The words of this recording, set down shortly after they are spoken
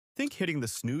Think hitting the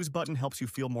snooze button helps you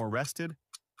feel more rested?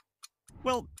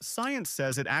 Well, science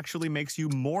says it actually makes you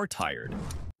more tired.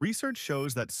 Research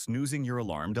shows that snoozing your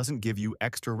alarm doesn't give you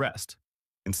extra rest.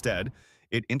 Instead,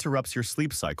 it interrupts your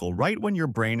sleep cycle right when your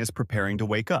brain is preparing to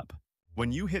wake up.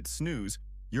 When you hit snooze,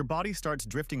 your body starts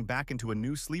drifting back into a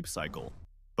new sleep cycle.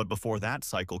 But before that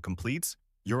cycle completes,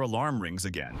 your alarm rings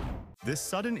again. This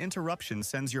sudden interruption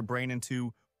sends your brain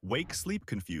into wake-sleep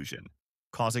confusion,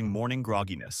 causing morning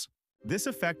grogginess. This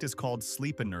effect is called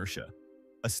sleep inertia,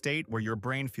 a state where your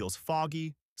brain feels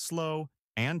foggy, slow,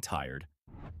 and tired.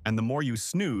 And the more you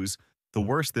snooze, the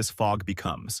worse this fog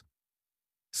becomes.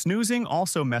 Snoozing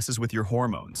also messes with your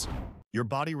hormones. Your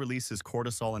body releases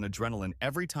cortisol and adrenaline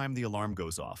every time the alarm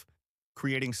goes off,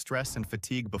 creating stress and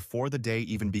fatigue before the day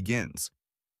even begins.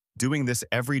 Doing this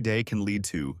every day can lead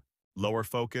to lower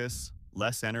focus,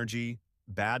 less energy,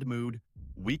 bad mood,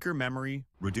 weaker memory,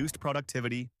 reduced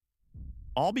productivity,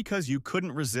 all because you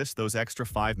couldn't resist those extra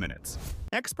 5 minutes.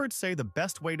 Experts say the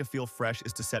best way to feel fresh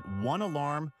is to set one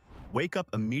alarm, wake up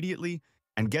immediately,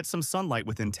 and get some sunlight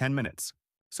within 10 minutes.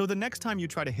 So the next time you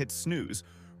try to hit snooze,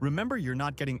 remember you're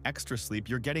not getting extra sleep,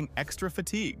 you're getting extra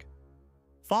fatigue.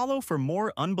 Follow for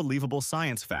more unbelievable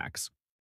science facts.